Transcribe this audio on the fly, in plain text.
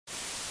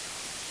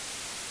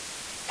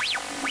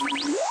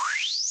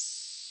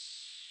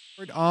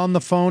On the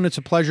phone, it's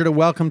a pleasure to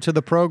welcome to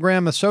the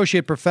program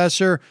Associate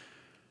Professor,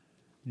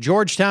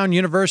 Georgetown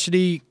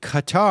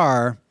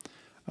University-Qatar,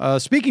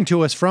 speaking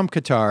to us from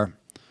Qatar,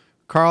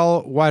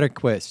 Karl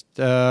Widerquist.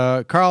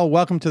 Karl,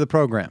 welcome to the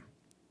program.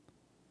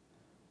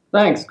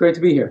 Thanks. Great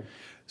to be here.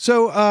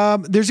 So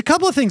there's a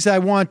couple of things I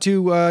want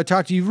to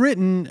talk to you. You've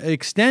written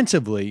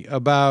extensively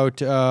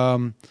about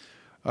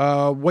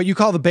what you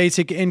call the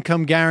basic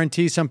income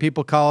guarantee. Some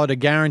people call it a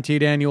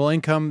guaranteed annual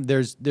income.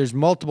 There's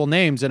multiple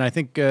names, and I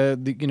think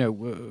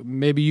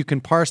maybe you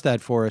can parse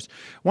that for us.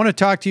 I want to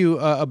talk to you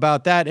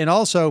about that, and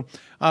also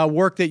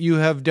work that you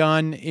have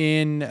done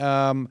in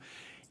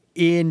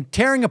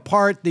tearing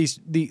apart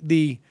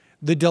the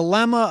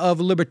dilemma of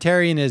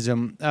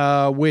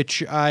libertarianism,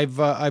 which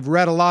I've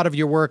read a lot of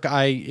your work.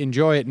 I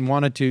enjoy it and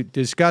wanted to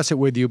discuss it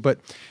with you. But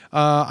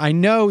I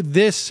know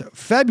this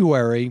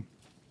February,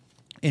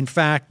 in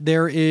fact,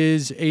 there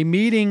is a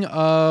meeting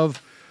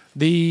of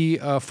the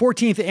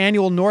 14th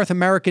Annual North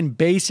American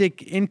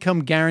Basic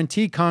Income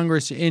Guarantee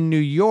Congress in New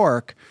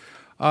York.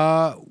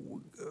 Tell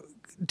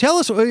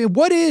us,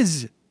 what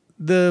is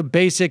the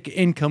Basic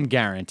Income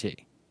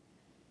Guarantee?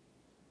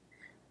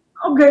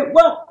 Okay,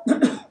 well,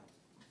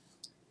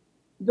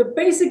 the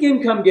Basic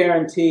Income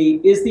Guarantee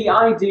is the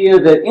idea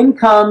that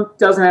income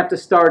doesn't have to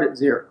start at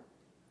zero.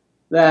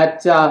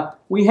 That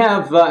we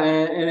have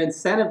an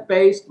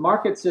incentive-based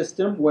market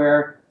system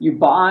where you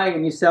buy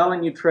and you sell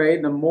and you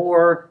trade. The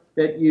more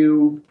that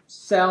you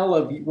sell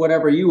of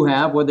whatever you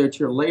have, whether it's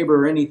your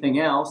labor or anything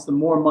else, the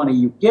more money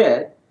you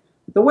get.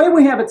 The way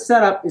we have it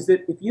set up is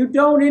that if you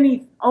don't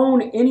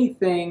own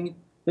anything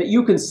that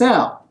you can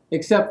sell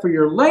except for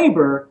your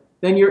labor,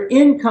 then your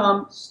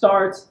income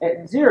starts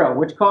at zero,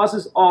 which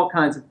causes all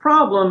kinds of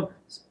problems,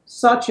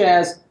 such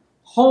as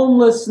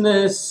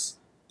homelessness,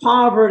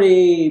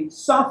 poverty,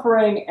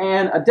 suffering,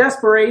 and a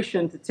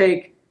desperation to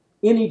take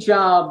any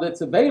job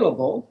that's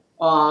available,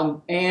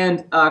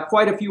 and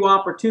quite a few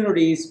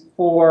opportunities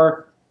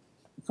for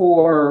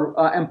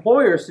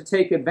employers to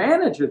take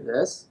advantage of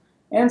this.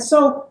 And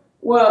so,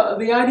 well,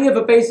 the idea of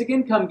a basic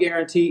income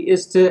guarantee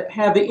is to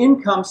have the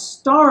income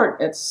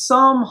start at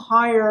some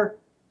higher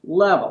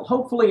level,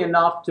 hopefully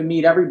enough to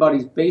meet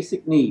everybody's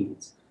basic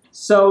needs,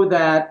 so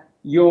that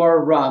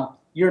you're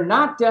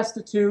not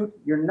destitute,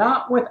 you're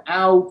not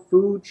without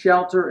food,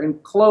 shelter,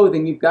 and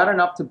clothing. You've got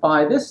enough to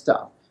buy this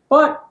stuff.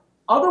 But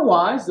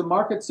otherwise, the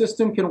market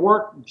system can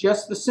work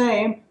just the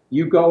same.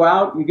 You go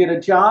out, you get a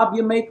job,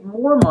 you make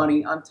more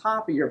money on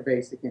top of your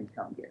basic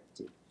income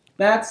guarantee.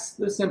 That's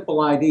the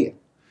simple idea.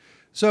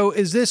 So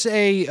is this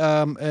a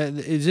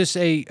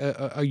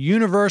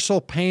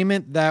universal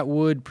payment that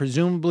would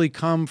presumably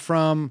come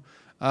from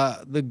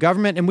the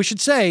government? And we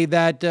should say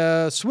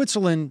that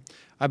Switzerland,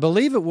 I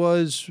believe it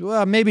was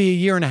maybe a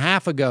year and a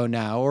half ago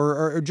now,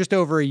 or just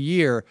over a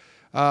year,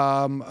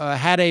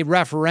 had a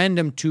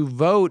referendum to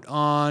vote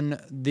on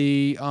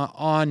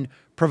on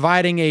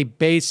providing a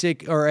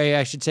basic, or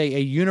I should say, a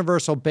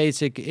universal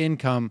basic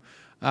income.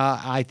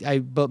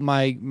 But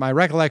my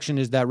recollection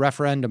is that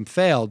referendum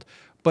failed.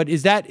 But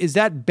is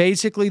that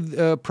basically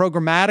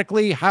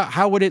programmatically?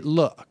 How would it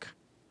look?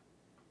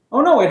 Oh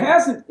no, it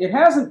hasn't. It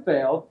hasn't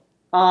failed.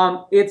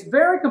 It's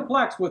very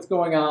complex what's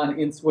going on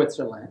in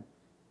Switzerland.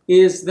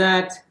 Is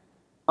that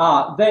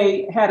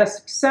they had a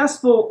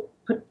successful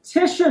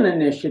petition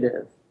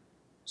initiative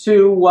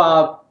to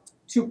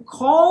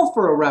call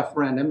for a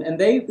referendum, and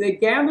they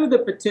gathered the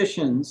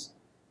petitions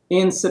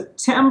in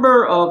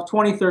September of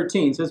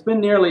 2013. So it's been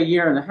nearly a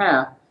year and a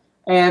half.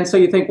 And so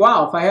you think,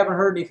 wow, if I haven't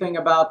heard anything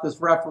about this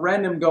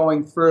referendum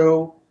going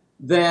through,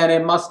 then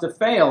it must have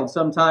failed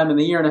sometime in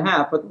the year and a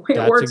half. But the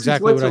way it works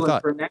exactly in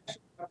Switzerland for a national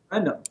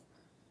referendum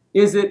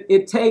is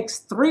it takes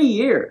 3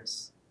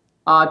 years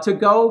to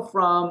go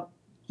from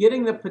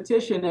getting the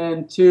petition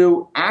in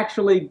to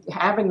actually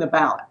having the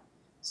ballot.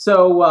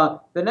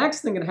 So the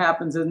next thing that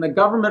happens is the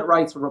government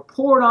writes a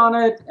report on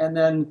it, and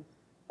then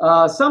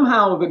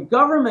somehow the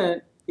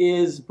government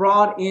is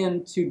brought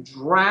in to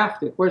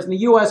draft it. Whereas in the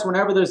U.S.,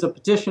 whenever there's a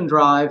petition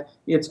drive,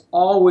 it's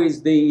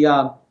always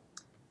the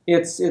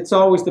it's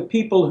always the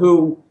people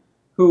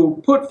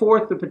who put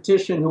forth the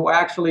petition who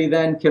actually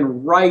then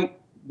can write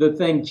the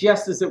thing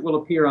just as it will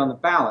appear on the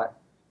ballot.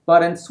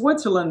 But in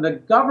Switzerland, the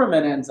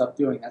government ends up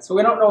doing that. So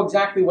we don't know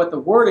exactly what the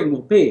wording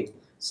will be.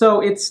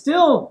 So it's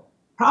still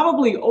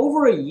probably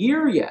over a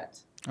year yet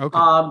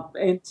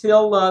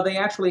until they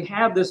actually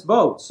have this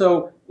vote.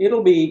 So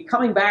it'll be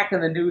coming back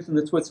in the news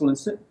in Switzerland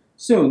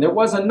soon. There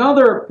was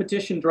another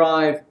petition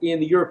drive in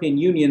the European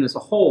Union as a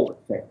whole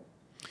that failed.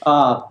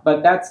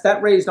 But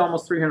that raised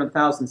almost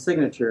 300,000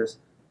 signatures.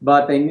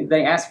 But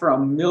they asked for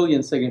 1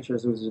 million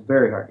signatures, which is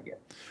very hard to get.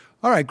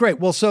 All right, great.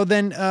 Well, so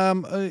then,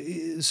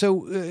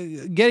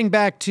 getting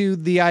back to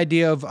the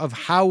idea of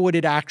how would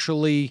it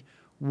actually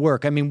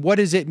work? I mean, what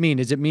does it mean?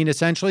 Does it mean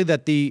essentially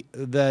that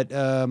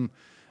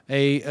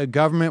a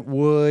government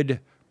would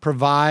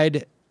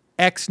provide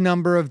X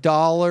number of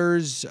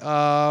dollars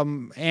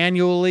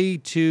annually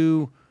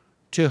to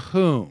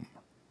whom?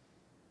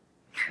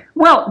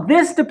 Well,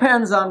 this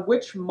depends on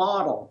which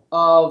model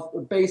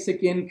of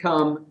basic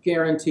income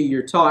guarantee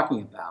you're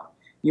talking about.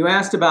 You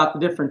asked about the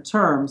different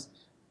terms.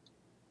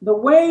 The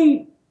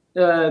way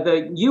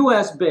the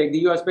U.S. BIG, the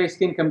U.S.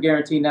 Basic Income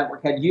Guarantee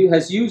Network,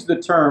 has used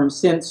the term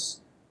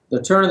since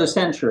the turn of the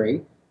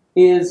century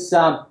is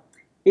that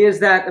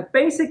a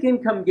basic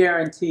income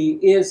guarantee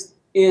is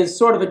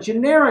sort of a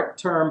generic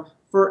term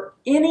for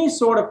any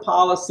sort of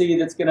policy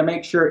that's going to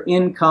make sure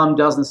income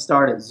doesn't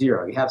start at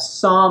zero. You have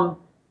some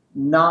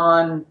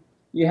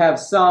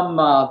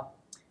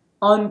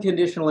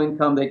unconditional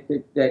income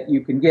that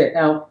you can get.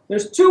 Now,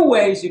 there's two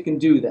ways you can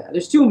do that.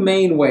 There's two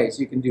main ways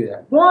you can do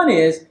that. One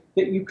is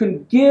that you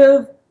can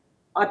give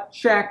a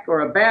check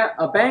or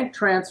a bank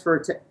transfer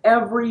to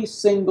every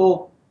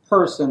single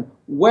person,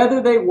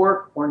 whether they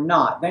work or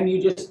not. Then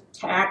you just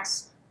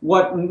tax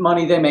what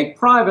money they make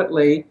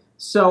privately,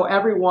 so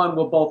everyone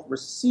will both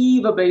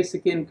receive a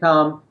basic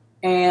income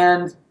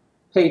and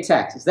pay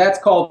taxes. That's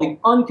called the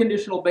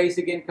unconditional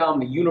basic income,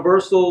 the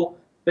universal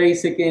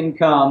basic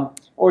income,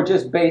 or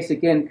just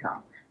basic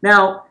income.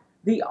 Now,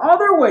 the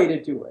other way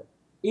to do it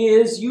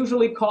is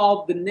usually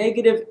called the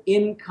negative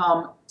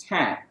income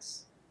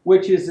tax,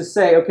 which is to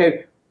say,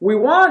 okay, we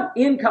want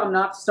income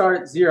not to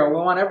start at zero. We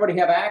want everybody to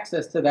have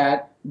access to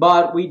that,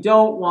 but we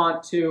don't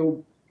want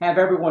to have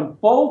everyone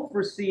both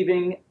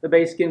receiving the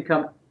basic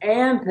income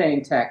and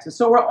paying taxes.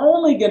 So we're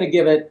only going to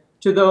give it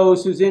to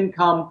those whose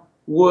income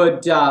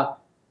would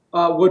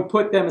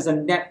put them as a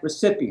net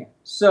recipient.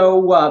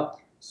 So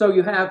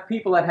you have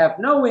people that have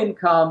no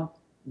income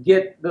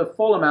get the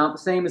full amount,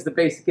 the same as the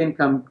basic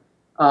income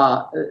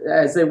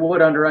as they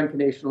would under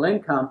unconditional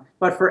income.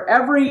 But for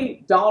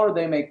every dollar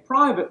they make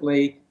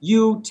privately,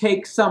 you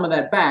take some of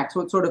that back. So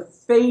it sort of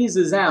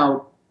phases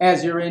out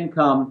as your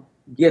income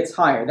gets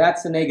higher.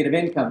 That's the negative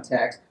income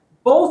tax.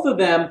 Both of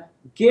them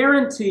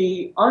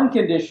guarantee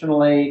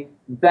unconditionally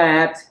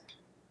that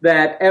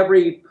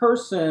every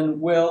person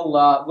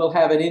will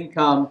have an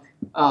income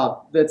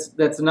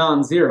that's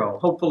non-zero,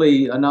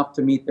 hopefully enough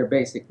to meet their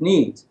basic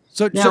needs.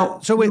 So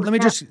wait, let me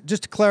just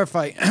to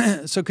clarify.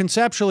 So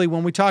conceptually,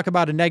 when we talk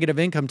about a negative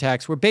income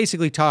tax, we're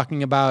basically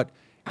talking about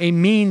a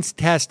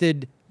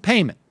means-tested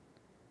payment.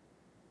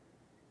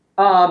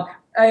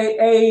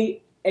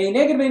 A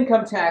negative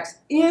income tax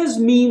is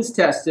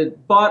means-tested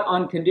but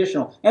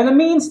unconditional, and the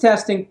means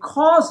testing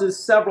causes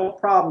several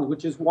problems,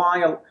 which is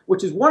one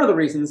of the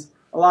reasons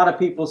a lot of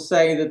people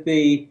say that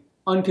the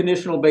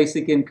unconditional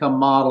basic income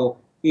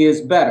model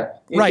is better.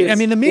 Right. I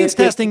mean, the means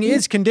testing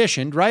is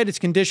conditioned, right? It's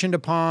conditioned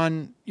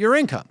upon your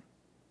income.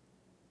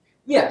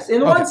 Yes.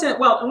 In one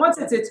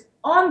sense, it's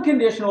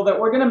unconditional that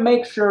we're going to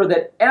make sure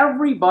that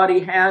everybody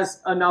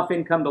has enough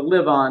income to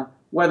live on,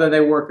 whether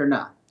they work or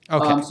not.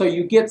 Okay. So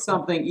you get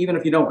something even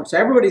if you don't work. So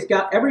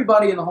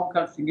everybody in the whole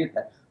country can get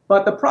that.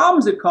 But the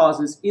problems it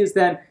causes is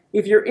then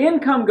if your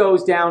income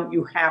goes down,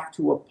 you have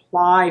to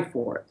apply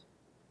for it.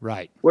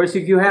 Right. Whereas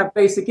if you have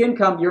basic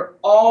income, you're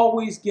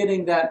always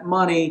getting that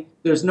money.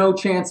 There's no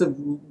chance of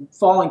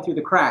falling through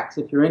the cracks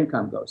if your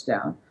income goes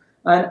down.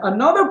 And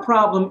another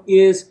problem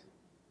is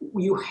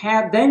you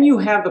have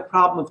the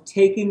problem of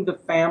taking the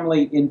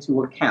family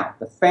into account,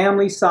 the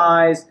family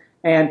size.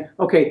 And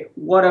okay,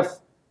 what if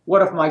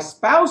my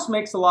spouse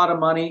makes a lot of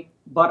money,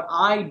 but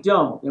I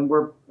don't? And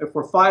if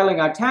we're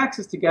filing our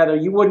taxes together,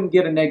 you wouldn't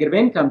get a negative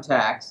income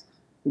tax.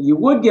 You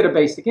would get a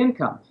basic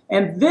income.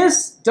 And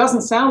this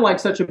doesn't sound like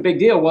such a big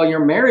deal. Well,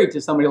 you're married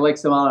to somebody who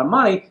makes a lot of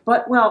money,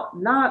 but, well,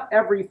 not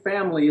every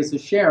family is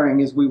as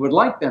sharing as we would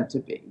like them to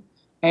be.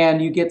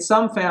 And you get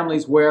some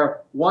families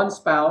where one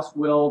spouse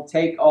will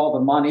take all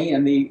the money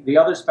and the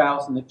other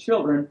spouse and the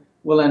children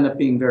will end up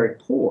being very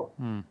poor.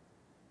 All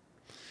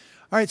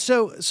right.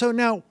 So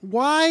now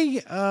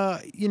why,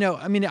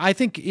 I mean, I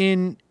think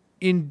in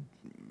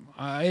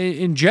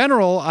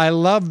general, I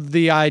love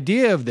the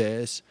idea of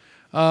this.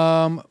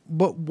 But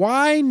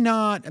why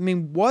not? I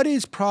mean, what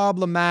is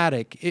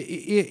problematic?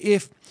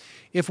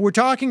 If we're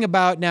talking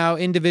about now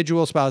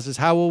individual spouses,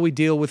 how will we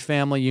deal with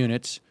family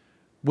units?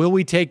 Will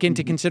we take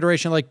into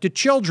consideration, like, do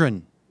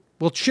children?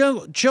 Will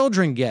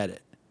children get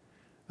it?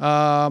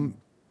 Let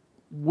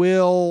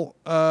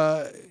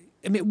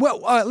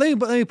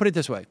me put it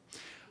this way.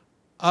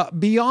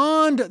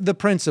 Beyond the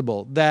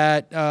principle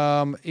that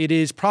it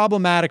is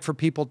problematic for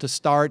people to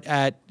start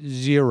at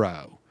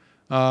zero,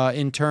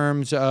 in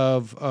terms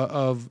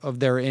of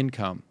their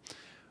income,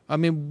 I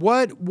mean,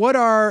 what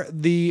are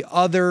the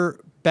other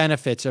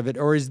benefits of it,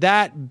 or is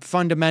that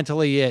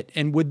fundamentally it?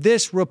 And would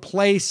this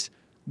replace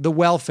the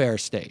welfare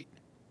state?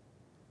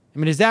 I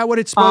mean, is that what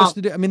it's supposed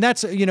to do? I mean,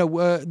 that's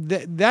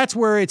that's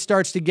where it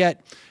starts to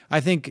get,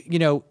 I think,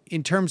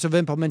 in terms of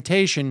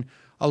implementation,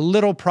 a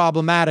little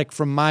problematic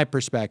from my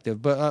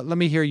perspective. But let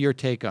me hear your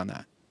take on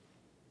that.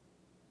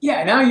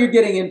 Yeah, now you're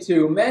getting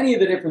into many of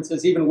the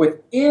differences even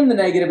within the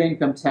negative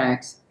income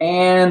tax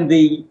and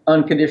the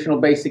unconditional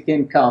basic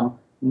income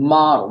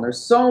model. There's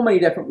so many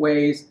different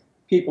ways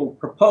people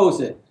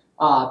propose it.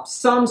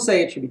 Some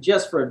say it should be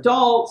just for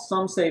adults.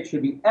 Some say it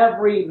should be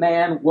every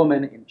man,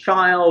 woman, and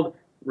child,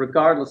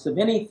 regardless of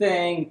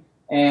anything.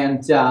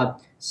 And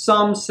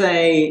Some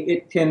say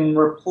it can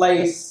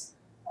replace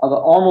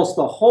almost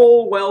the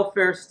whole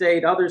welfare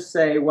state. Others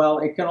say, well,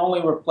 it can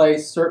only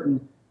replace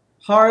certain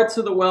parts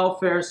of the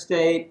welfare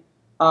state.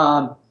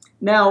 Now,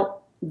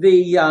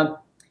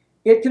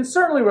 it can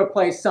certainly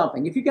replace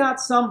something. If you got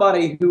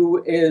somebody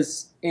who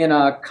is in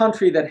a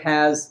country that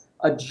has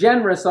a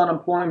generous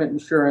unemployment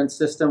insurance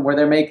system where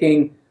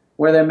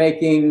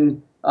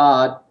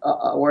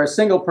a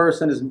single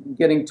person is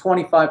getting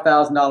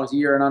 $25,000 a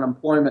year in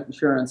unemployment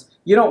insurance,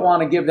 you don't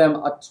want to give them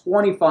a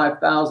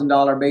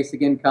 $25,000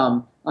 basic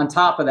income on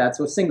top of that.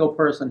 So a single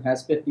person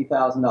has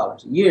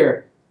 $50,000 a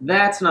year.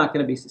 That's not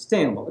going to be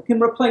sustainable. It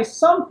can replace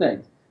some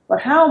things,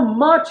 but how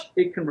much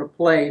it can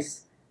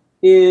replace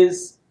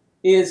is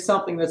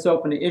something that's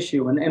open to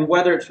issue, and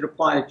whether it should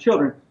apply to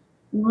children.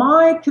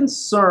 My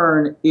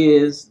concern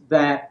is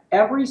that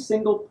every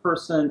single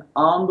person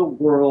on the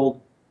world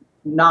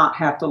not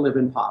have to live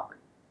in poverty,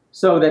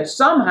 so that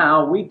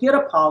somehow we get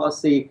a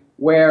policy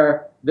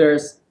where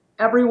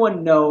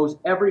everyone knows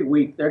every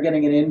week they're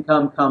getting an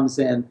income comes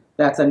in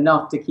that's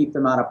enough to keep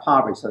them out of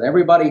poverty, so that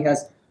everybody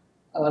has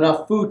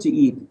enough food to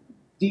eat,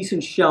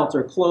 decent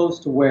shelter, clothes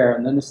to wear,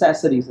 and the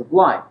necessities of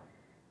life.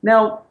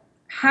 Now,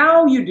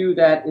 how you do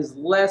that is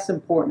less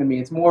important to me.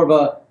 It's more of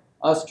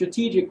a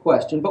strategic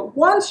question. But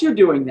once you're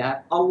doing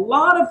that, a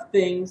lot of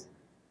things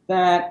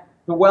that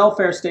the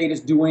welfare state is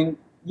doing,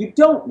 you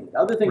don't need.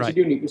 Other things you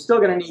do need. You're still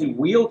going to need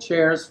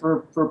wheelchairs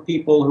for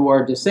people who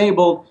are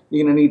disabled.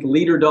 You're going to need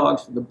leader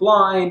dogs for the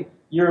blind.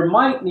 You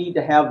might need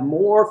to have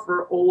more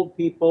for old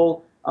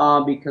people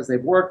because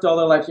they've worked all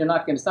their lives. It's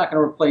not going to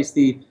replace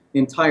the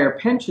entire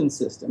pension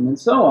system and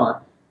so on.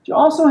 But you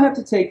also have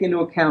to take into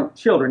account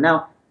children.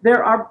 Now,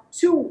 there are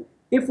two.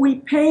 If we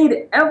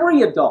paid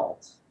every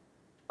adult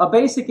a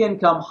basic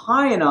income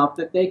high enough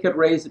that they could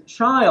raise a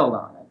child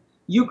on it,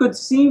 you could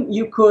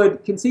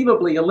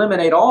conceivably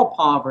eliminate all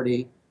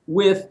poverty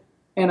with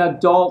an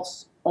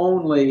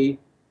adults-only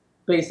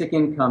basic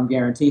income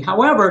guarantee.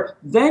 However,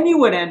 then you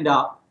would end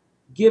up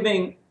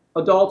giving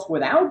adults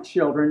without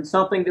children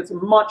something that's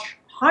much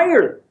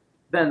higher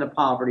than the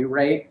poverty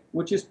rate,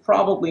 which is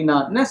probably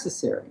not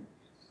necessary.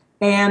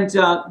 And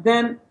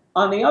then,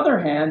 on the other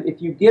hand,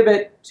 if you give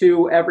it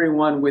to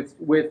everyone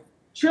with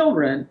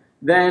children,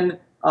 then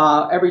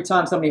every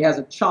time somebody has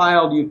a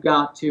child, you've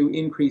got to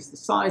increase the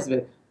size of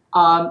it.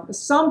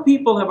 Some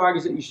people have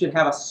argued that you should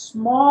have a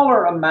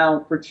smaller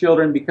amount for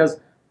children because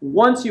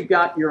once you've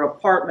got your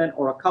apartment,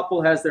 or a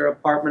couple has their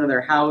apartment and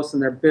their house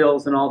and their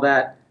bills and all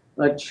that,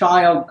 a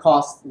child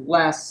costs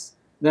less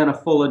than a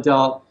full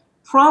adult.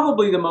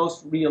 Probably the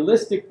most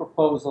realistic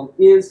proposal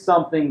is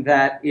something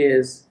that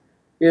is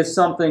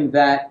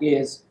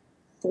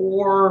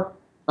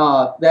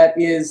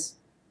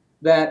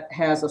that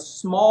has a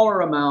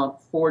smaller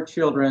amount for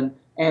children,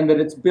 and that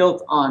it's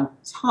built on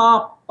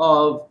top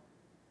of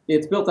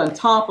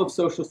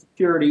Social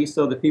Security,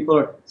 so that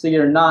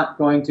you're not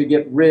going to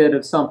get rid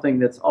of something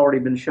that's already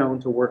been shown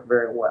to work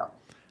very well.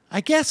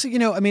 I guess,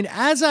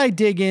 as I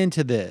dig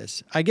into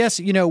this, I guess,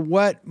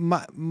 what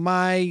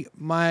my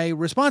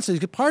response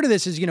is, part of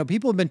this is,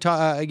 people have been,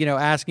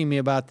 asking me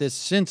about this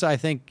since, I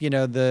think,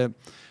 the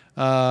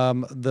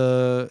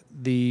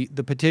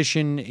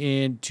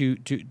petition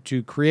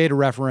to create a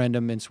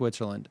referendum in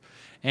Switzerland.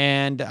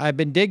 And I've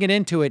been digging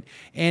into it.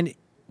 And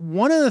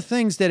one of the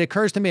things that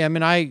occurs to me,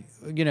 I'm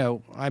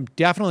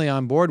definitely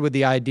on board with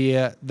the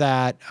idea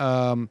that,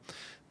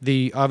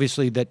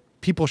 obviously that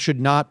people should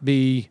not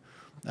be,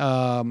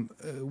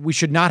 we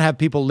should not have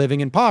people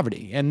living in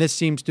poverty. And this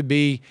seems to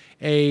be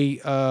a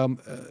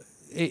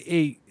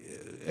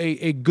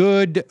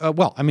good,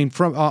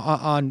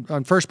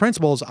 on first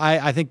principles,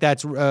 I think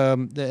that's,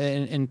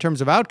 in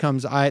terms of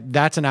outcomes,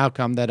 that's an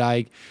outcome that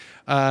I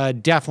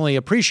definitely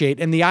appreciate.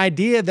 And the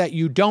idea that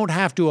you don't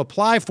have to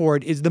apply for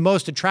it is the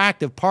most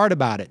attractive part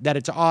about it, that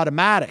it's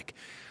automatic.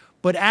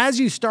 But as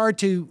we start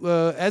to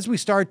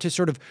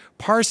sort of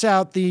parse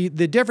out the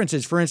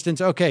differences, for instance,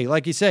 okay,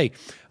 like you say,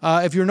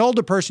 if you're an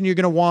older person, you're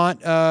going to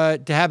want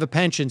to have a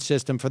pension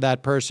system for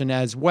that person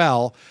as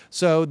well.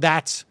 So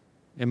that's,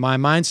 in my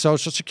mind,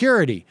 Social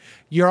Security.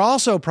 You're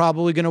also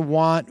probably going to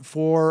want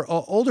for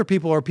older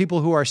people or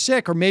people who are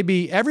sick, or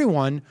maybe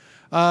everyone,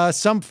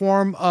 some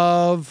form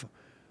of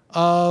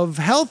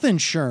health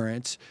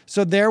insurance.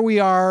 So there we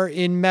are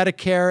in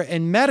Medicare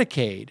and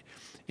Medicaid.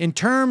 In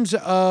terms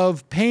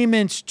of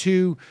payments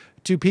to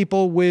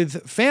people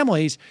with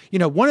families,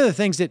 one of the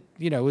things that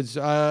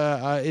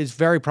is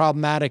very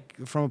problematic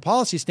from a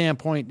policy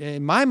standpoint,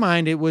 in my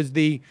mind, it was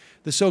the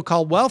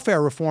so-called welfare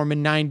reform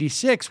in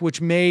 '96, which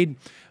made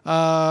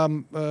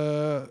temporary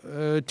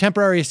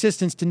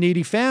assistance to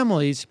needy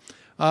families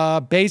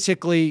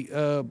basically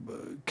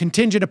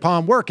contingent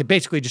upon work. It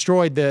basically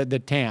destroyed the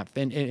TANF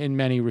in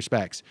many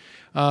respects.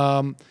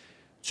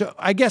 So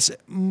I guess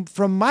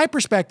from my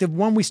perspective,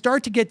 when we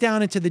start to get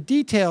down into the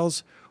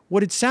details,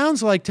 what it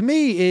sounds like to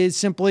me is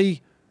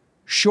simply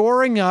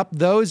shoring up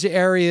those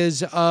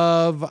areas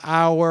of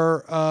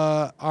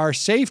our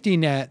safety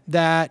net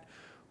that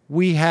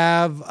we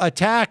have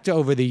attacked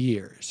over the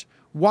years.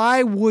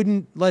 Why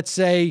wouldn't, let's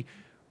say,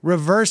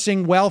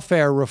 reversing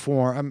welfare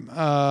reform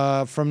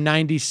from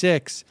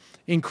 '96,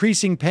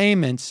 increasing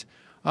payments,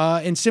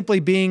 and simply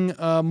being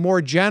more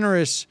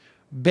generous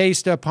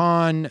based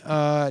upon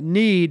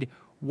need,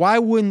 why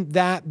wouldn't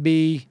that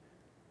be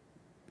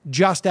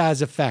just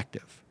as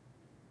effective?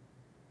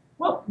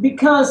 Well,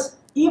 because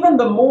even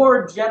the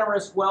more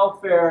generous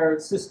welfare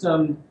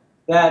system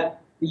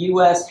that the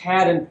U.S.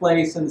 had in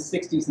place in the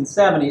 60s and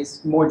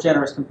 70s, more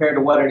generous compared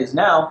to what it is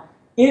now,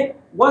 it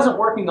wasn't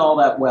working all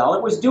that well.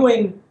 It was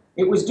doing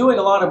a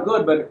lot of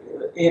good, but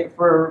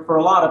for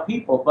a lot of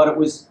people, but it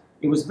was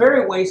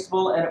very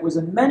wasteful, and it was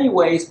in many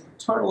ways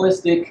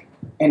paternalistic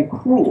and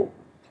cruel.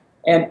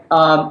 And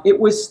it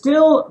was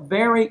still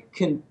very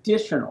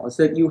conditional. It's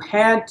that you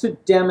had to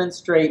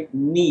demonstrate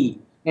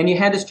need, and you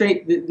had to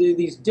demonstrate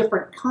these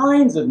different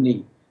kinds of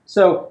need.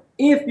 So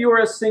if you're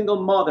a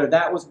single mother,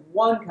 that was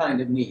one kind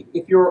of need.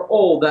 If you're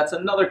old, that's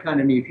another kind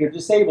of need. If you're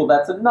disabled,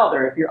 that's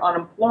another. If you're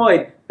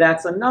unemployed,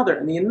 that's another.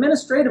 And the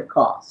administrative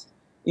cost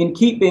in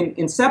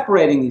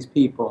separating these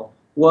people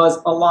was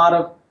a lot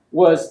of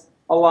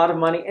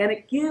money, and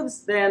it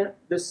gives then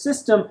the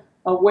system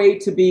a way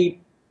to be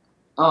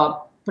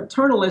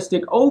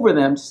paternalistic over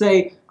them.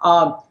 Say,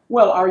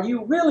 well, are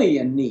you really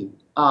in need?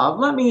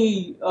 Let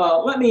me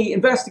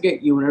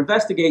investigate you and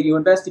investigate you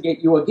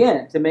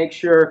again to make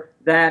sure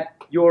that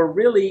you're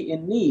really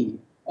in need.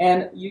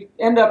 And you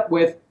end up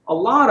with a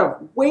lot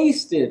of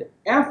wasted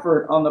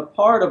effort on the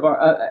part of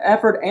our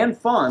effort and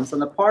funds on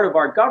the part of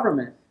our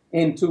government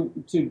into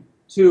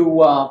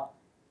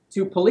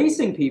to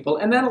policing people,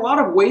 and then a lot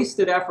of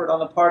wasted effort on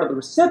the part of the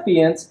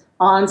recipients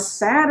on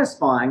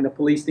satisfying the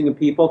policing of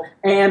people.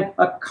 And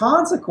a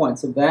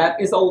consequence of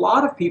that is a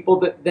lot of people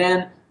that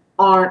then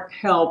aren't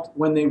helped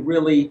when they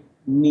really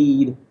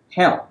need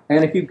help.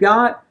 And if you've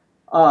got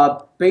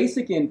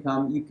basic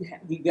income, you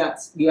got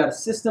a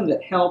system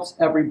that helps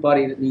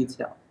everybody that needs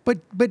help.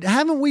 But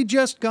haven't we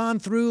just gone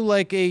through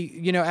like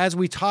as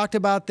we talked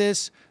about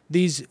these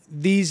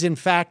in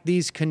fact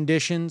these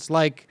conditions,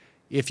 like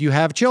if you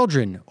have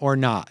children or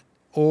not,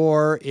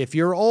 or if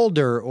you're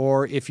older,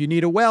 or if you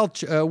need a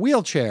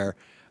wheelchair.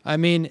 I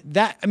mean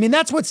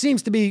that's what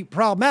seems to be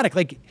problematic.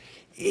 Like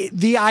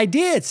the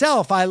idea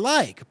itself I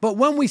like, but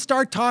when we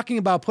start talking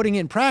about putting it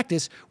in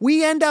practice,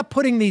 we end up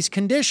putting these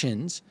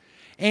conditions.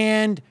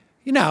 And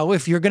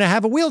if you're going to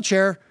have a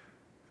wheelchair,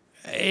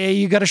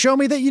 you got to show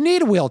me that you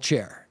need a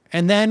wheelchair.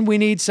 And then we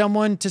need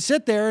someone to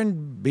sit there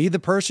and be the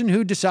person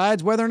who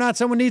decides whether or not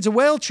someone needs a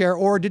wheelchair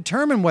or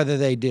determine whether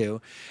they do.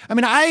 I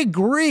mean, I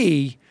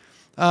agree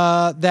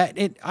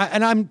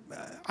and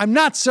I'm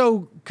not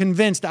so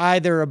convinced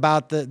either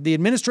about the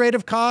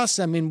administrative costs.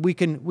 I mean, we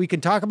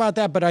can talk about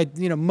that, but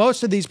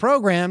most of these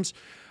programs,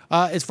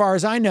 as far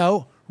as I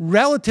know,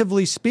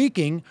 relatively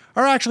speaking,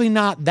 are actually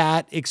not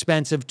that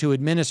expensive to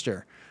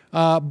administer.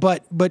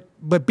 But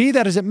be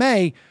that as it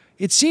may,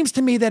 it seems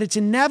to me that it's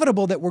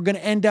inevitable that we're going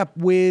to end up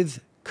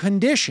with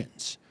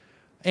conditions.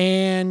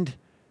 And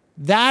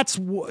that's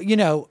what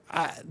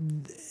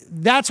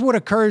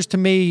occurs to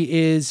me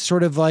is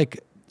sort of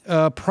like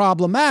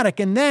problematic.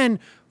 And then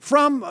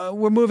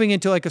we're moving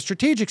into like a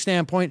strategic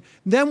standpoint,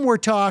 then we're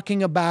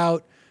talking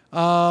about,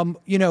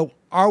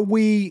 are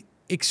we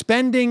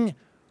expending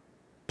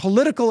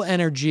political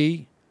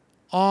energy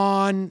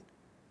on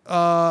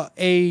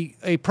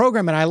a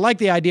program, and I like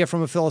the idea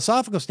from a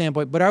philosophical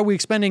standpoint, but are we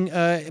expending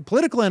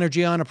political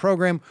energy on a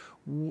program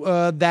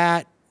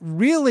that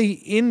really,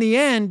 in the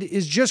end,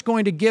 is just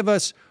going to give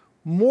us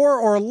more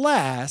or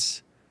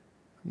less,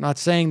 I'm not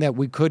saying that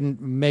we couldn't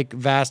make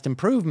vast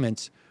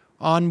improvements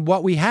on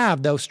what we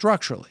have, though,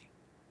 structurally?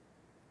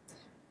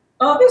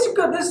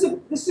 This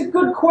is a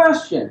good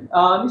question.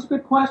 These are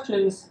good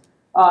questions.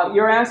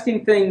 You're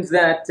asking things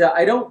that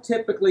I don't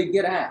typically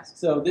get asked,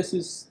 so this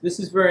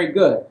is very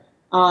good.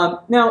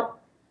 Now,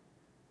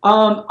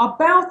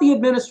 about the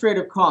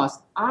administrative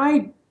cost,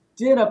 I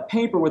did a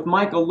paper with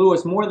Michael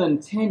Lewis more than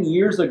 10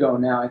 years ago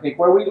now, I think,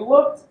 where we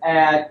looked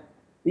at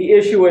the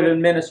issue of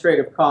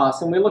administrative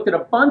costs, and we looked at a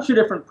bunch of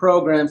different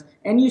programs,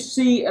 and you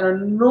see an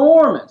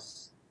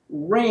enormous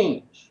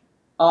range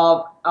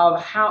of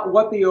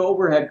what the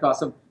overhead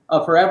costs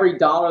for every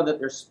dollar that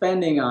they're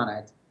spending on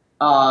it,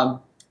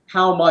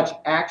 how much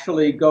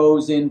actually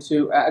goes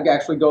into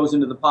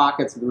the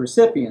pockets of the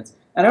recipients.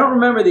 And I don't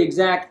remember the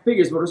exact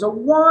figures, but there's a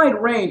wide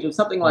range of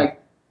something like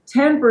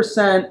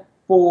 10%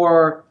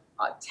 for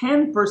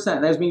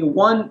 10%. That means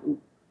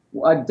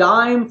a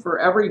dime for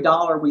every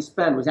dollar we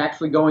spend was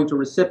actually going to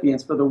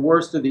recipients for the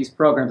worst of these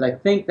programs. I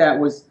think that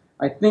was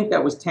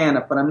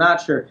TANF, but I'm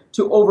not sure.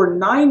 To over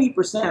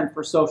 90%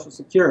 for Social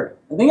Security.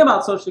 The thing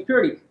about Social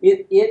Security,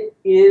 it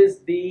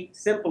is the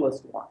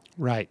simplest one.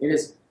 Right. It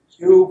is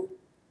you're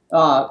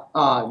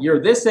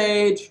this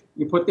age,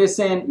 you put this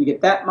in, you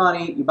get that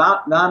money, you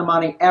amount of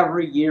money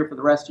every year for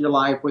the rest of your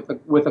life with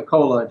a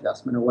COLA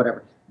adjustment or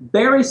whatever.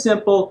 Very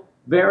simple,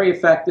 very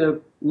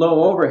effective,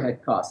 low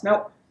overhead costs.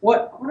 Now,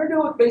 what I want to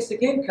do with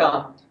basic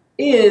income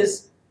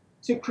is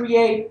to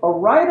create a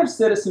right of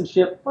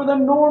citizenship for the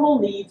normal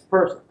needs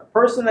person, a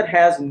person that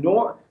has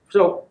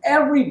so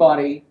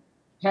everybody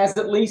has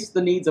at least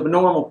the needs of a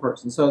normal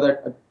person, so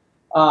that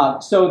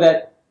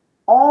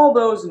all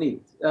those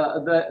needs,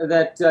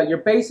 your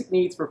basic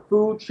needs for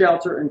food,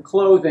 shelter, and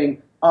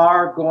clothing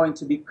are going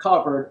to be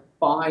covered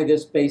by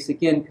this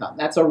basic income.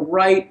 That's a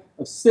right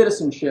of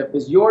citizenship,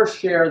 is your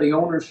share of the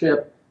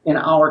ownership in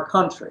our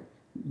country.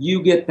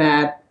 You get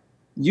that.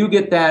 You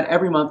get that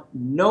every month.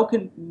 No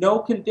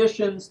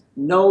conditions,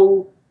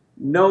 no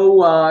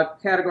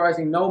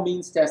categorizing, no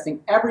means testing.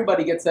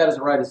 Everybody gets that as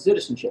a right of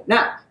citizenship.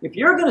 Now, if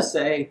you're going to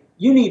say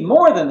you need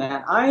more than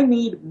that, I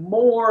need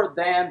more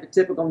than the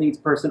typical needs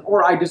person,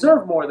 or I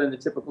deserve more than the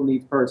typical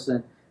needs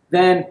person,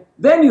 then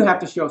you have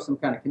to show some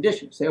kind of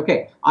condition. Say,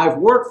 okay, I've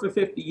worked for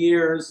 50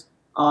 years.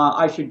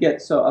 I should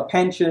get a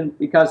pension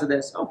because of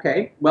this.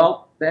 Okay,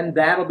 well, then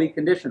that'll be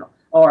conditional.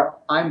 Or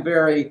I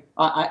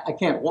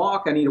can't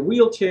walk, I need a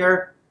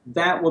wheelchair.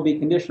 That will be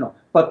conditional.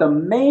 But the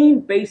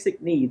main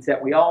basic needs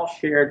that we all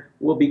shared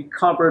will be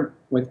covered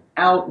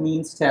without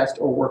means test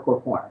or work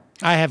requirement.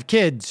 I have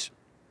kids.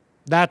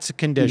 That's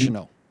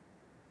conditional,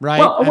 right?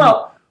 It's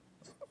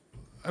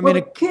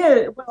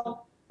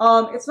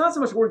not so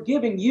much we're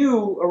giving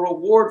you a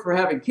reward for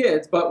having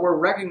kids, but we're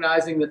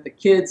recognizing that the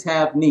kids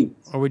have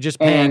needs. Or we're just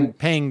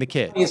paying the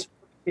kids.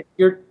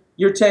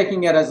 You're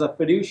taking it as a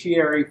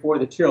fiduciary for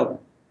the children.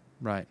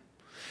 Right.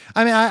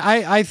 I mean,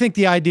 I think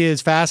the idea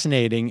is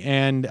fascinating,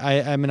 and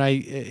I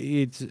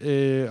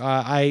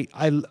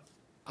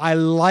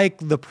like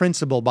the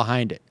principle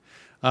behind it,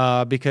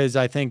 because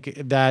I think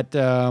that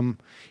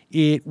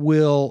it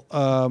will.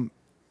 I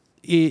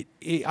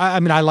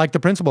like the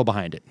principle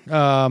behind it,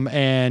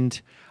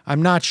 and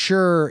I'm not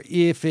sure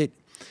if it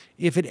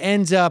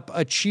ends up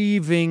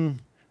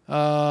achieving.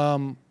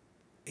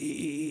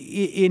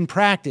 In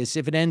practice,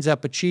 if it ends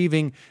up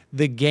achieving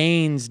the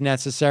gains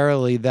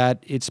necessarily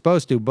that it's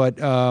supposed to, but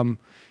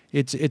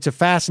it's a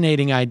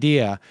fascinating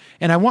idea,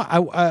 and I want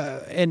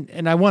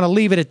to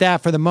leave it at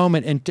that for the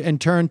moment,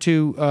 and turn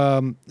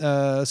to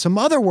some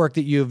other work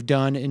that you've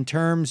done in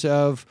terms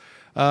of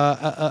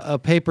a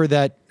paper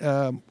that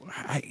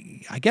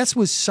I guess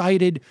was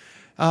cited.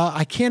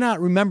 I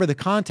cannot remember the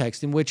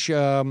context in which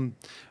it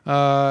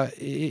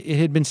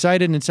had been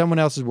cited in someone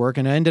else's work,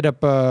 and I ended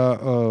up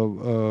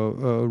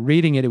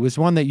reading it. It was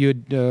one that you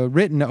had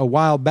written a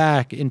while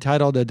back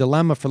entitled "A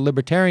Dilemma for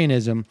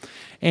Libertarianism."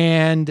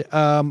 And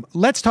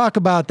let's talk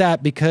about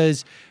that,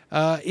 because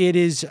it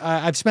is.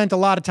 I've spent a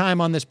lot of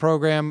time on this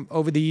program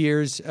over the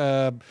years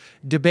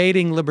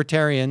debating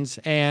libertarians,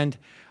 and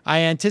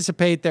I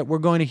anticipate that we're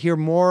going to hear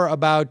more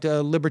about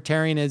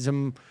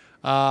libertarianism,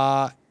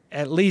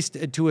 at least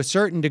to a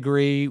certain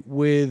degree,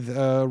 with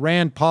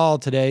Rand Paul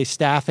today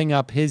staffing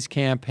up his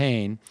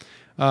campaign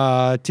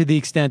to the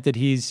extent that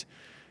he's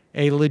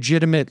a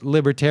legitimate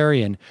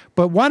libertarian.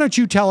 But why don't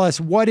you tell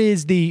us what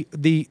is the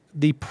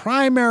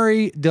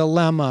primary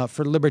dilemma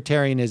for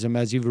libertarianism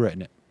as you've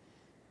written it?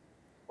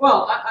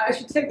 Well, I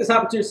should take this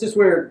opportunity, since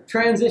we're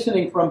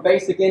transitioning from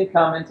basic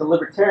income into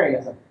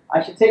libertarianism,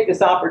 I should take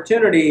this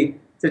opportunity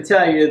to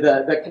tell you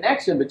the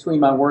connection between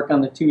my work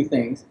on the two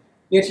things,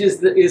 which is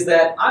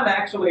that I'm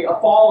actually a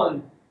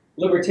fallen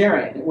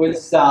libertarian. It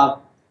was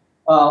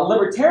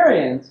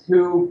libertarians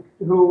who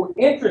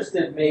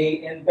interested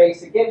me in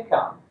basic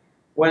income.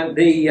 When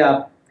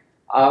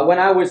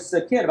I was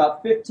a kid,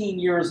 about 15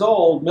 years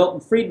old,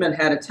 Milton Friedman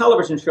had a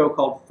television show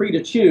called Free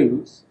to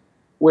Choose,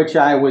 which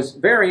I was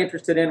very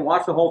interested in,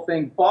 watched the whole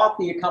thing, bought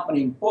the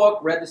accompanying book,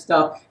 read the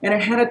stuff, and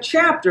it had a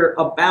chapter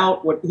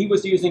about what he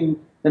was using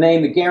the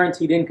name the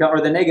guaranteed income,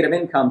 or the negative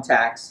income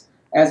tax,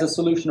 as a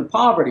solution to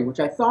poverty, which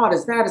I thought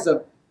is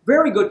a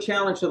very good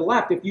challenge to the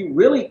left. If you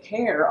really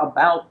care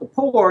about the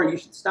poor, you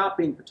should stop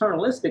being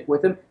paternalistic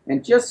with them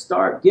and just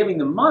start giving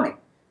them money.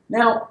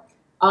 Now,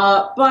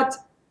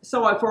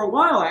 for a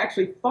while, I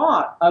actually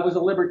thought I was a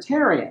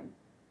libertarian.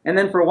 And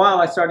then for a while,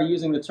 I started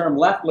using the term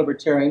left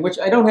libertarian, which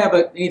I don't have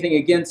anything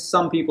against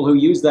some people who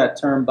use that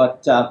term,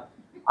 but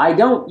I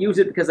don't use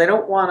it because I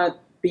don't want to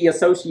be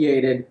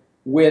associated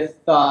with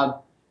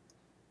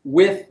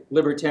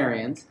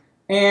libertarians.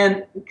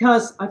 And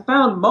because I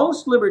found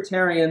most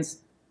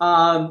libertarians,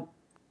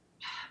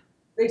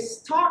 they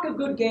talk a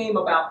good game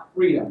about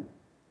freedom,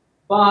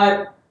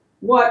 but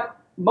what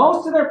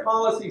most of their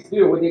policies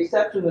do, with the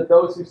exception of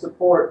those who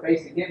support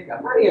basic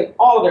income, not even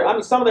all of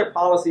their, some of their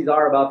policies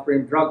are about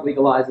freedom, drug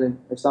legalizing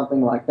or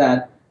something like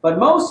that, but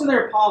most of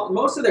their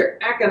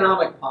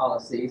economic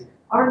policies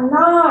are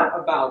not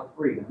about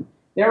freedom.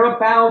 They're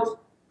about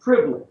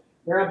privilege.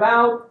 They're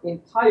about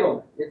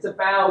entitlement. It's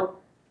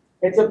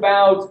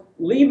about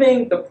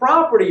leaving the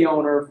property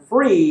owner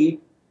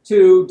free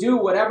to do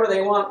whatever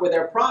they want with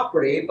their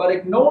property, but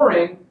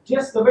ignoring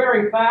just the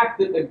very fact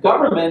that the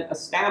government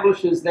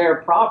establishes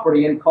their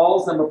property and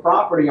calls them a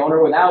property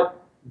owner without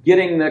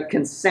getting the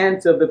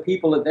consent of the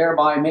people it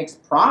thereby makes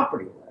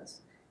propertyless,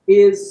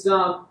 is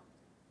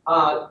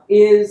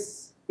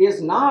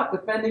not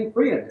defending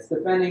freedom. It's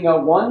defending a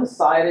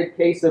one-sided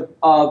case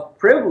of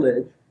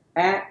privilege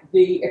at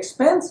the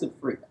expense of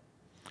freedom.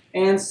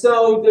 And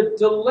so the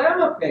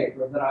dilemma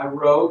paper that I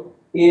wrote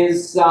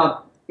is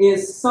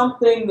is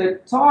something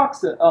that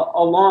talks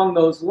along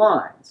those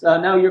lines.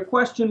 Now, your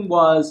question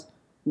was,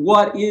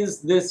 what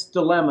is this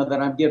dilemma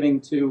that I'm giving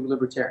to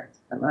libertarians?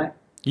 Am I right?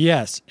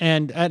 Yes,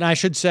 and I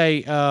should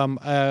say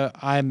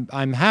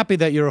I'm happy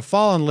that you're a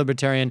fallen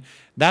libertarian.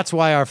 That's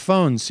why our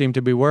phones seem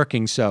to be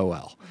working so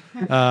well.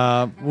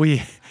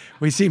 We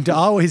seem to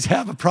always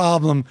have a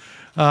problem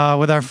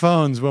with our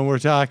phones when we're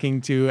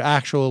talking to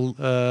actual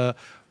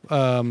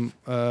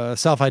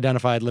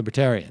self-identified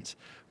libertarians.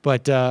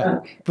 But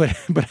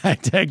I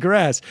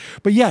digress.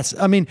 But yes,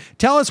 I mean,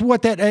 tell us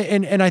what that,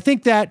 and I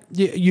think that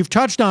you've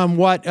touched on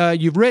what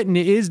you've written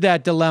is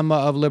that dilemma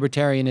of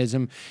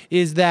libertarianism,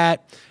 is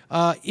that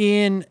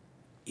in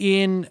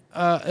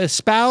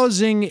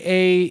espousing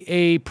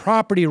a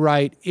property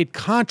right, it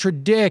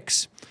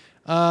contradicts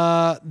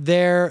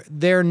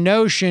their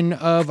notion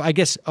of, I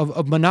guess,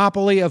 of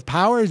monopoly of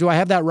power. Do I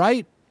have that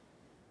right?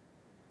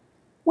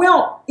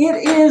 Well, it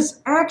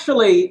is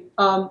actually.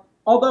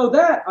 Although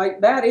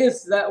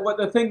what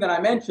the thing that I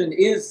mentioned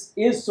is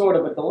sort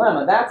of a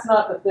dilemma. That's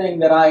not the thing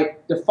that I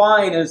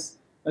define as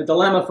a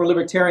dilemma for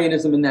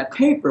libertarianism in that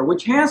paper,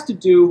 which has to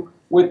do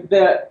with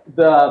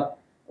the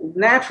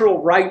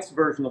natural rights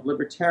version of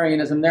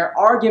libertarianism, their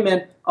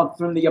argument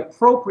from the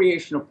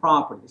appropriation of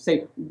property. They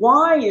say,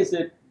 why is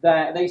it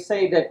that they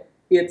say that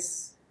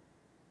it's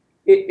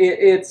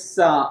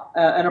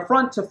an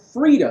affront to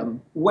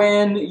freedom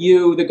when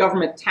the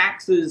government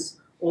taxes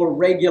or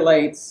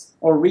regulates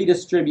or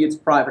redistributes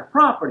private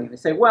property? They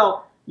say,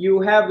 well,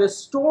 you have this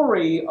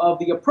story of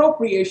the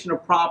appropriation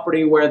of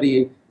property where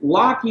the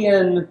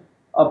Lockean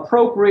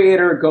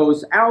appropriator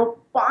goes out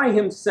by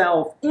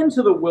himself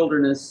into the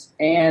wilderness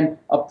and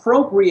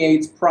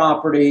appropriates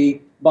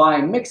property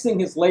by mixing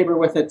his labor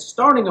with it,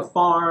 starting a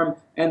farm,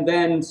 and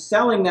then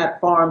selling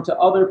that farm to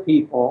other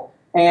people.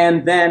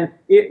 And then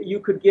you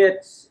could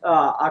get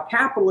a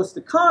capitalist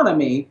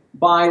economy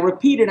by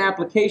repeated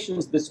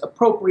applications of this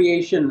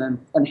appropriation and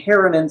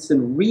inheritance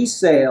and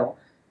resale.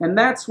 And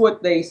that's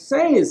what they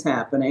say is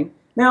happening.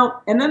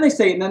 Now, and then they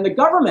say, and then the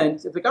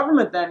government, if the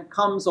government then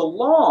comes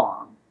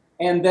along,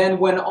 and then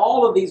when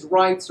all of these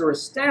rights are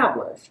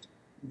established,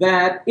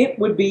 that it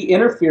would be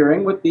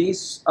interfering with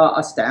these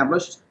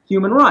established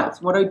human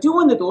rights. What I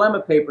do in the dilemma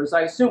papers,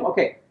 I assume,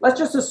 okay, let's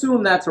just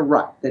assume that's a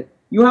right, that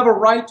you have a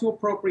right to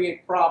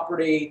appropriate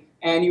property,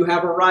 and you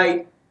have a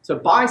right to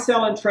buy,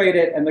 sell, and trade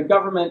it, and the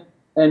government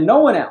and no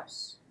one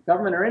else,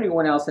 government or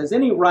anyone else, has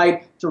any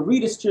right to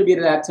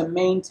redistribute that to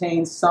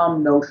maintain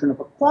some notion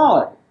of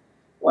equality.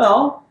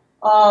 Well,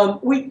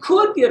 we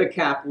could get a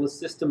capitalist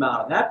system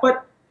out of that,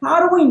 but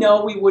how do we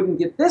know we wouldn't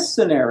get this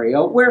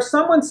scenario where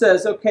someone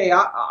says, okay,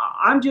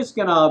 I'm just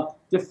going to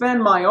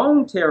defend my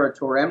own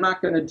territory. I'm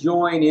not going to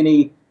join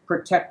any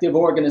protective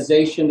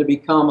organization to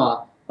become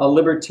a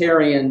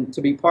libertarian,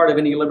 to be part of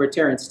any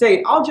libertarian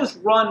state. I'll just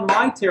run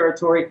my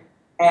territory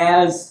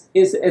as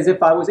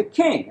if I was a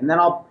king. And then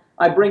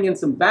I bring in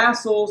some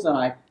vassals,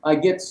 and I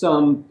get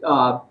some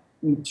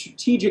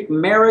strategic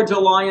marriage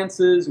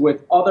alliances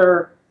with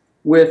other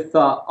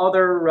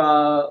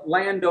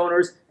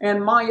landowners,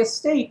 and my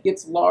estate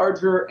gets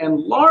larger and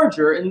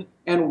larger.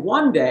 And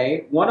one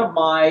day, one of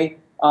my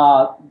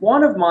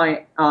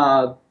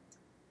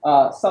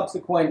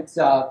subsequent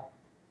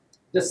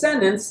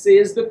descendants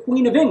is the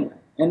Queen of England.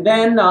 And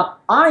then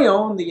I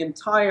own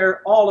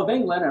all of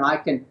England, and I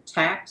can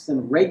tax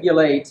and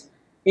regulate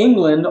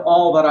England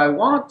all that I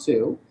want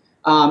to.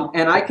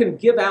 And I can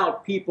give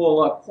out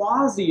people a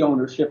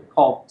quasi-ownership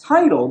called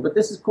title, but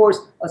this is, of course,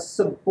 a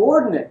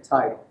subordinate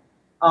title.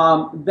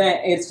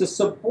 That it's a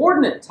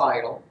subordinate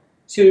title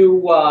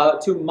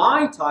to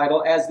my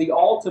title as the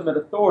ultimate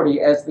authority,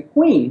 as the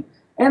Queen.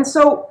 And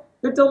so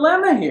the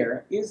dilemma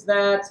here is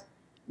that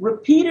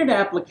repeated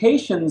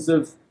applications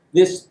of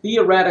this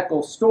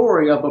theoretical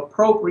story of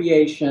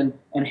appropriation,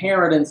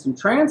 inheritance, and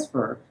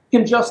transfer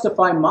can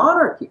justify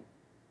monarchy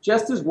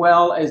just as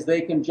well as they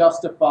can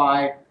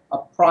justify a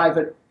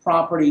private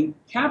property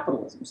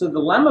capitalism. So the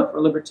dilemma for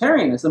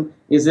libertarianism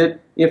is that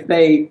if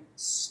they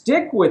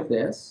stick with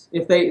this,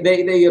 if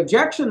the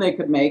objection they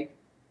could make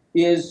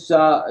is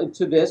to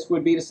this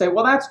would be to say,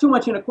 well, that's too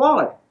much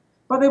inequality.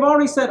 But they've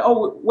already said,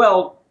 oh,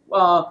 well,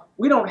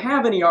 we don't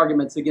have any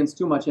arguments against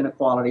too much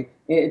inequality,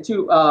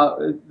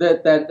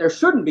 that there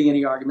shouldn't be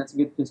any arguments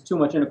against too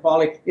much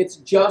inequality. It's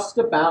just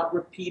about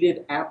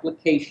repeated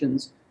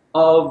applications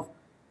of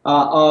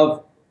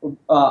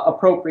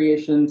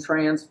appropriation,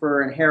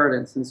 transfer,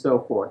 inheritance, and so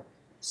forth.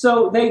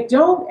 So they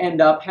don't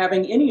end up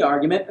having any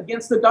argument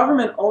against the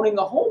government owning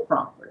the whole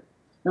property.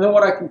 And then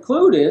what I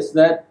conclude is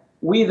that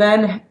we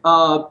then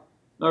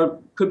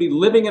could be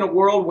living in a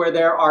world where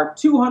there are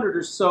 200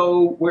 or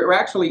so, we're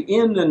actually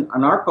in an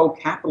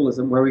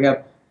anarcho-capitalism where we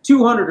have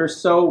 200 or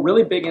so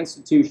really big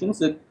institutions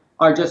that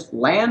are just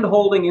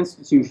land-holding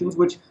institutions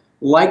which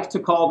like to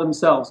call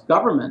themselves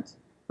government,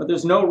 but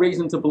there's no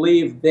reason to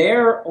believe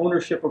their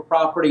ownership of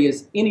property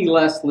is any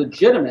less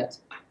legitimate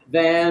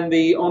than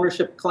the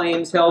ownership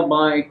claims held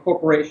by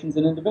corporations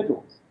and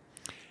individuals.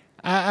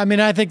 I mean,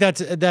 I think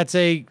that's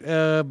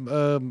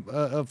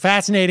a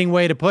fascinating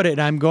way to put it.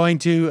 I'm going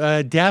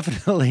to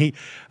definitely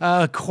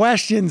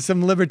question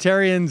some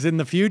libertarians in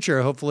the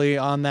future, hopefully,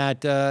 on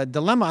that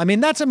dilemma. I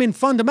mean,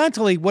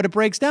 fundamentally what it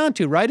breaks down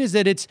to, right, is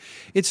that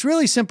it's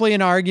really simply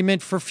an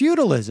argument for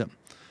feudalism.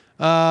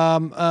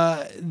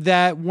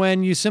 That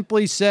when you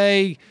simply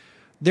say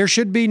there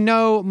should be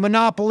no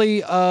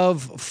monopoly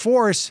of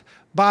force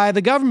by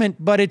the government,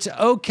 but it's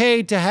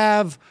okay to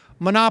have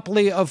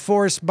monopoly of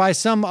force by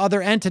some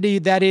other entity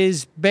that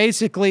is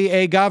basically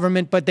a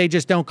government, but they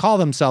just don't call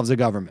themselves a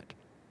government.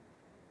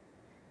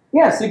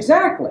 Yes,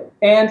 exactly.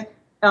 And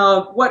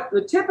what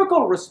the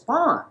typical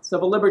response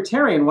of a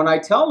libertarian when I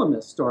tell them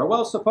this story,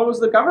 well, suppose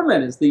the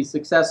government is the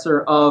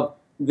successor of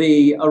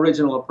the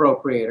original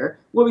appropriator.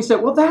 Well, we say,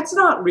 well, that's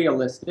not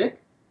realistic.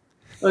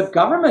 The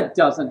government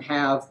doesn't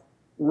have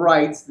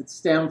rights that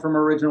stem from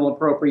original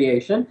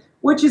appropriation,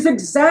 which is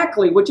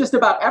exactly what just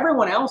about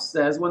everyone else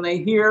says when they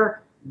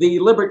hear the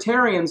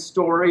libertarian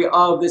story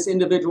of this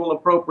individual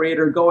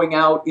appropriator going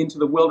out into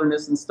the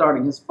wilderness and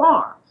starting his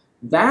farm.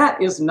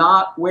 That is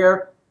not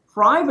where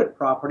private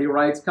property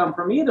rights come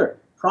from either.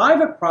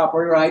 Private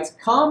property rights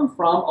come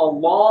from a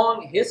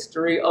long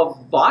history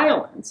of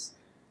violence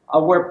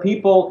where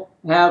people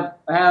have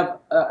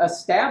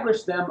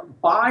established them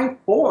by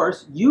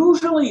force,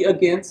 usually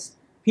against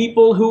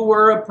people who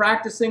were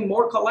practicing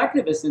more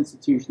collectivist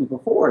institutions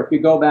before, if you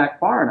go back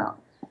far enough.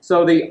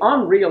 So the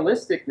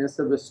unrealisticness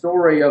of the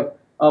story of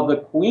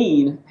the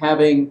Queen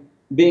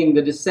being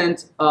the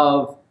descent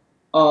of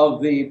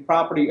the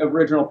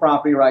original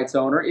property rights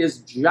owner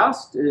is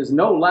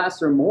no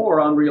less or more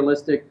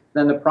unrealistic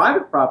than the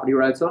private property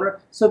rights owner.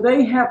 So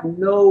they have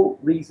no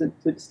reason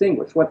to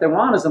distinguish. What they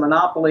want is a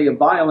monopoly of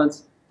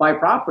violence by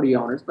property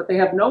owners, but they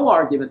have no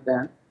argument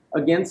then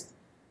against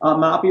a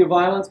monopoly of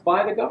violence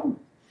by the government.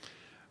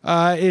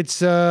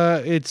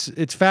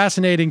 It's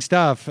fascinating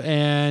stuff,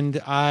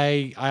 and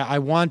I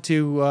want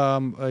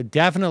to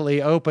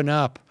definitely open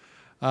up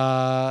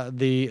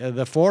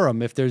the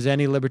forum if there's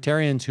any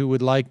libertarians who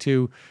would like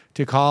to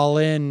call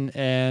in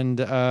and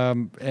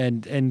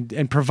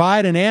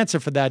provide an answer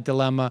for that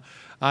dilemma.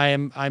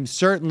 I'm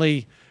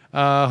certainly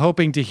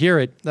hoping to hear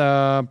it.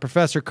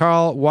 Professor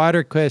Karl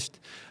Widerquist,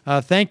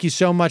 thank you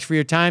so much for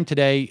your time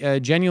today.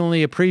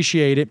 Genuinely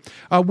appreciate it.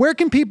 Where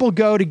can people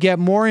go to get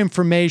more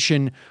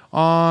information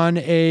on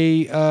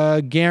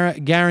a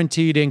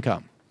guaranteed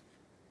income?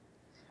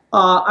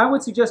 I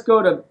would suggest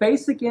go to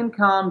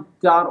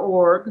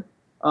basicincome.org,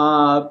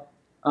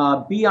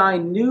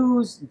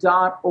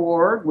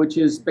 binews.org, which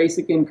is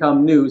Basic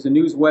Income News, a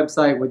news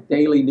website with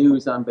daily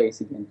news on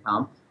basic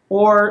income,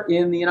 or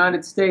in the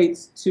United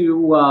States to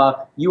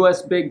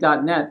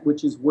usbig.net,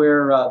 which is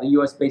where the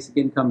U.S. Basic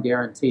Income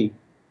Guarantee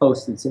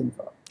posts its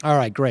info. All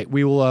right, great.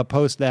 We will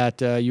post that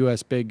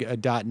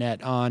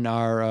usbig.net on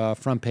our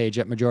front page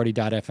at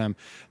majority.fm.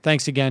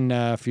 Thanks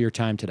again for your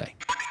time today.